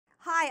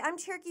Hi, I'm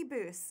Cherokee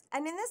Boose,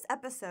 and in this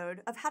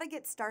episode of How to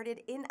Get Started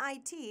in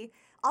IT,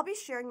 I'll be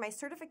sharing my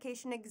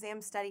certification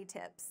exam study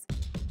tips.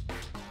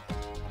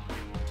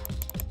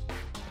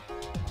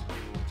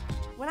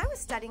 When I was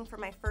studying for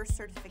my first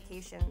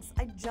certifications,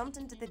 I jumped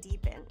into the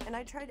deep end and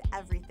I tried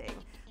everything,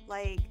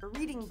 like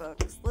reading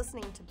books,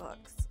 listening to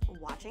books,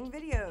 watching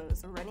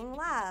videos, running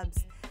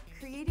labs,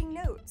 creating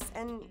notes,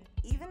 and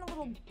even a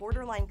little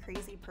borderline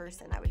crazy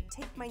person. I would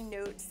take my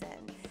notes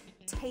and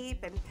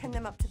tape and pin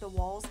them up to the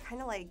walls,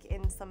 kind of like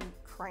in some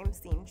crime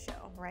scene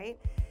show, right?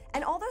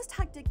 And all those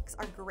tactics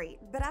are great,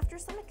 but after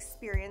some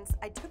experience,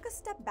 I took a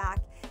step back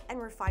and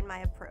refined my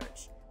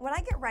approach. When I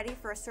get ready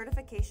for a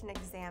certification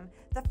exam,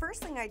 the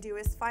first thing I do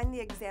is find the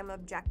exam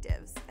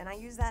objectives, and I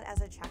use that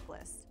as a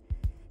checklist.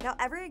 Now,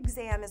 every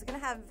exam is going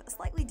to have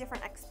slightly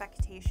different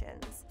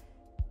expectations,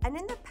 and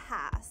in the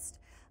past,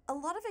 a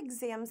lot of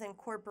exams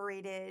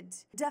incorporated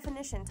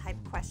definition-type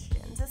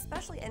questions,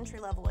 especially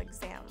entry-level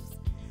exams.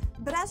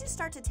 But as you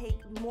start to take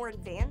more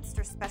advanced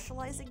or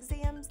specialized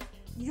exams,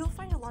 you'll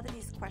find a lot of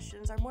these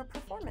questions are more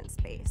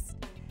performance-based.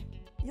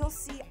 You'll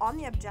see on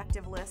the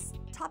objective list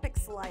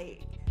topics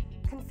like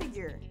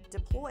configure,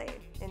 deploy,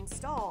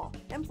 install,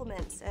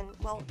 implement, and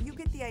well, you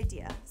get the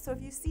idea. So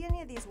if you see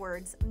any of these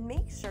words,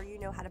 make sure you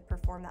know how to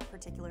perform that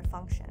particular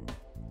function.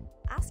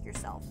 Ask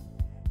yourself,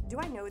 do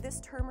I know this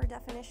term or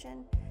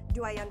definition?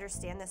 Do I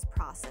understand this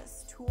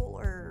process, tool,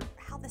 or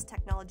how this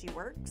technology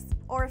works?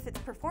 Or if it's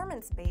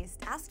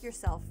performance-based, ask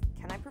yourself,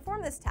 can I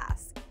perform this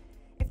task?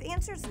 If the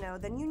answer is no,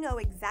 then you know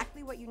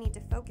exactly what you need to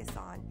focus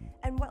on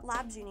and what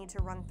labs you need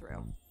to run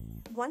through.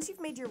 Once you've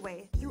made your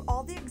way through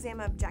all the exam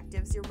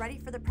objectives, you're ready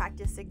for the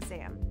practice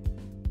exam.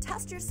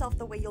 Test yourself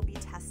the way you'll be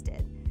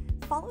tested.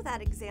 Follow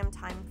that exam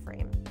time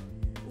frame.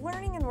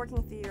 Learning and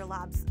working through your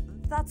labs,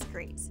 that's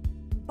great.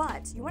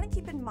 But you want to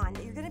keep in mind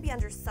that you're going to be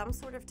under some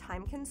sort of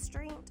time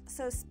constraint,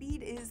 so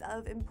speed is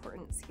of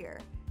importance here.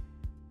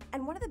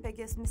 And one of the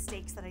biggest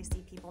mistakes that I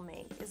see people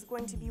make is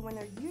going to be when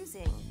they're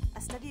using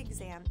a study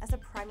exam as a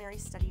primary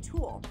study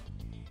tool.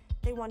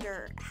 They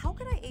wonder, how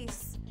could I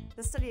ace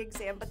the study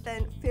exam but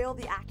then fail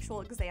the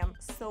actual exam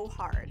so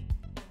hard?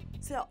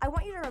 So I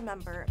want you to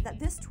remember that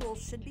this tool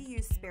should be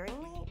used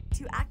sparingly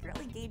to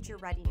accurately gauge your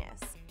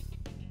readiness.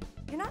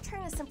 You're not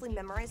trying to simply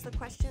memorize the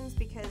questions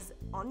because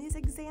on these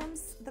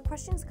exams, the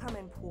questions come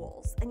in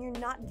pools and you're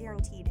not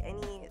guaranteed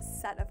any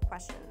set of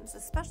questions,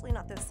 especially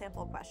not those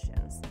sample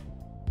questions.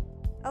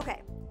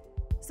 Okay,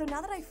 so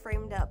now that I've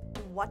framed up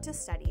what to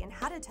study and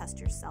how to test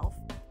yourself,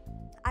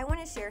 I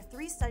want to share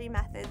 3 study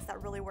methods that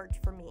really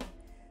worked for me.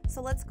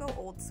 So let's go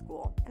old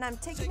school. And I'm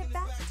taking it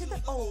back to the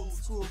old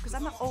school because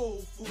I'm an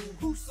old fool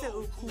who's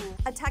so cool.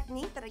 A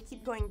technique that I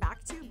keep going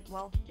back to,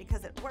 well,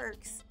 because it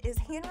works, is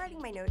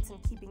handwriting my notes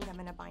and keeping them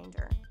in a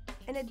binder.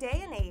 In a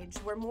day and age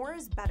where more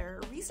is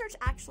better, research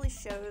actually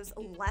shows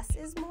less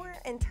is more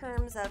in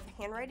terms of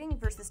handwriting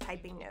versus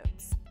typing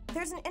notes.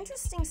 There's an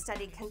interesting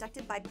study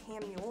conducted by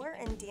Pam Mueller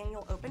and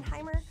Daniel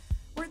Oppenheimer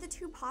where the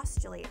two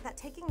postulate that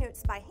taking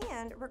notes by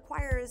hand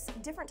requires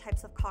different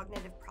types of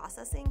cognitive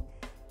processing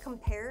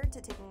compared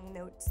to taking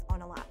notes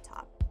on a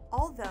laptop.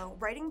 Although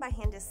writing by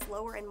hand is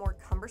slower and more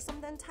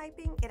cumbersome than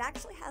typing, it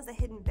actually has a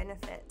hidden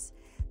benefit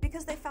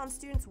because they found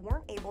students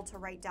weren't able to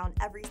write down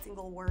every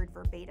single word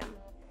verbatim.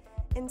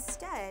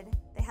 Instead,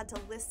 they had to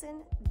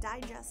listen,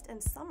 digest,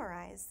 and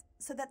summarize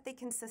so that they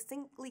can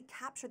succinctly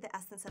capture the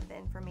essence of the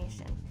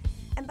information.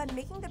 And by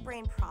making the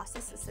brain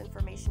process this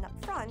information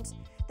up front,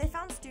 they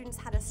found students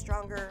had a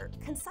stronger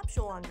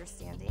conceptual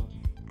understanding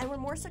and were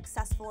more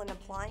successful in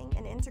applying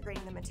and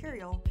integrating the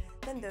material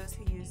than those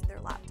who used their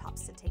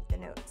laptops to take the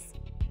notes.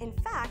 In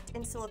fact,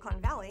 in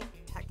Silicon Valley,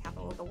 tech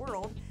capital of the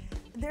world,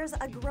 there's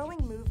a growing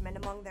movement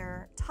among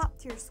their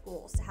top-tier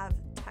schools to have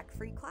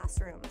tech-free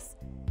classrooms.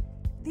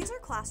 These are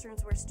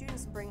classrooms where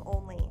students bring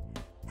only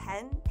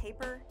pen,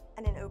 paper,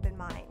 and an open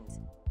mind.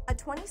 A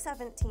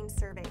 2017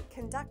 survey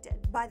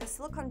conducted by the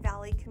Silicon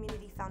Valley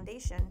Community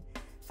Foundation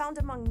found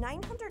among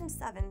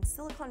 907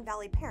 Silicon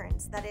Valley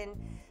parents that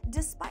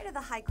despite of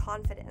the high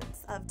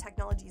confidence of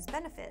technology's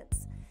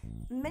benefits,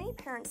 many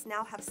parents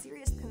now have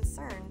serious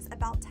concerns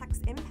about tech's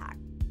impact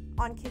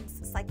on kids'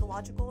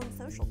 psychological and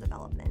social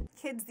development.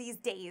 Kids these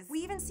days, we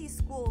even see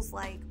schools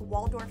like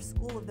Waldorf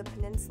School of the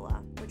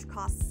Peninsula, which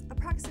costs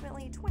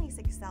approximately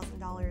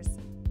 $26,000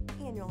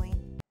 annually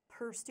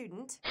per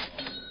student.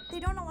 They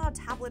don't allow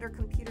tablet or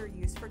computer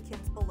use for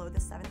kids below the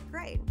 7th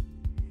grade.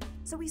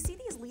 So we see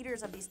these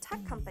leaders of these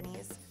tech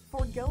companies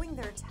foregoing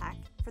their tech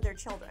for their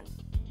children.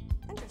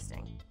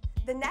 Interesting.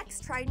 The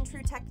next tried and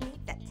true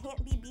technique that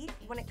can't be beat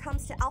when it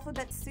comes to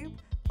alphabet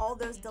soup, all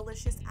those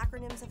delicious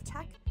acronyms of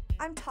tech,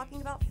 I'm talking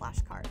about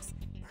flashcards,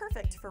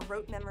 perfect for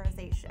rote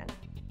memorization.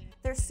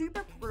 They're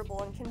super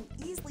portable and can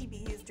easily be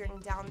used during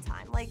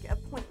downtime, like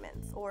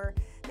appointments, or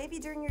maybe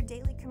during your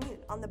daily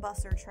commute on the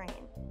bus or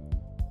train.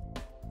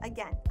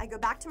 Again, I go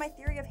back to my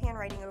theory of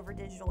handwriting over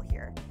digital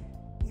here.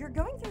 You're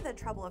going through the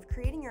trouble of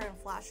creating your own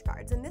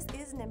flashcards, and this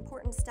is an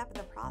important step of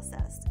the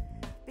process.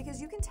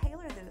 because you can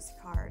tailor those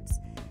cards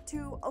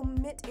to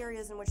omit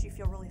areas in which you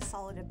feel really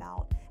solid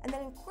about, and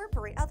then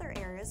incorporate other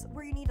areas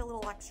where you need a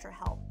little extra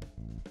help.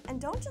 And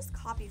don't just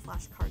copy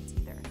flashcards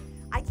either.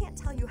 I can't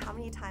tell you how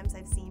many times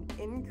I've seen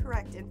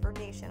incorrect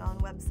information on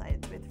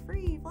websites with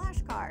free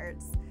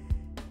flashcards.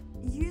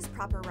 Use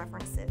proper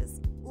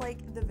references,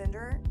 like the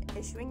vendor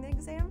issuing the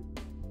exam.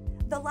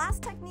 The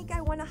last technique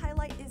I want to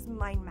highlight is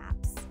mind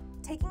maps.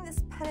 Taking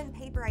this pen and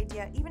paper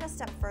idea even a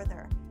step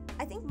further,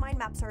 I think mind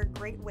maps are a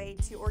great way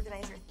to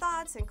organize your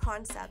thoughts and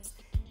concepts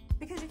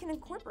because you can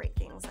incorporate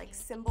things like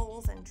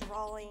symbols and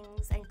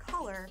drawings and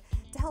color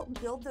to help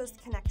build those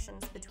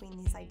connections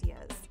between these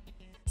ideas.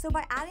 So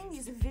by adding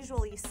these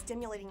visually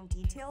stimulating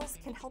details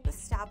can help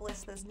establish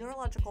those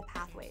neurological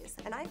pathways,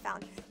 and I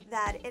found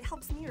that it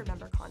helps me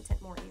remember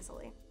content more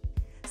easily.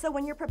 So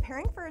when you're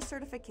preparing for a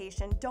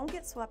certification, don't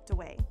get swept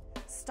away.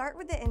 Start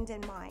with the end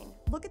in mind.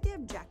 Look at the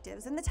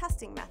objectives and the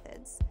testing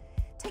methods.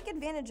 Take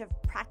advantage of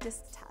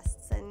practice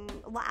tests and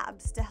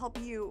labs to help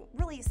you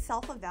really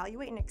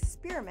self-evaluate and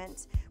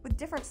experiment with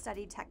different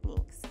study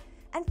techniques,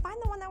 and find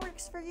the one that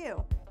works for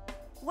you.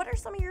 What are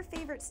some of your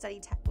favorite study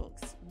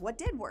techniques? What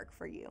did work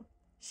for you?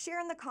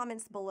 Share in the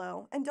comments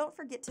below, and don't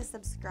forget to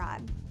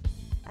subscribe.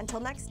 Until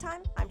next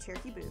time, I'm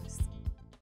Cherokee Boose.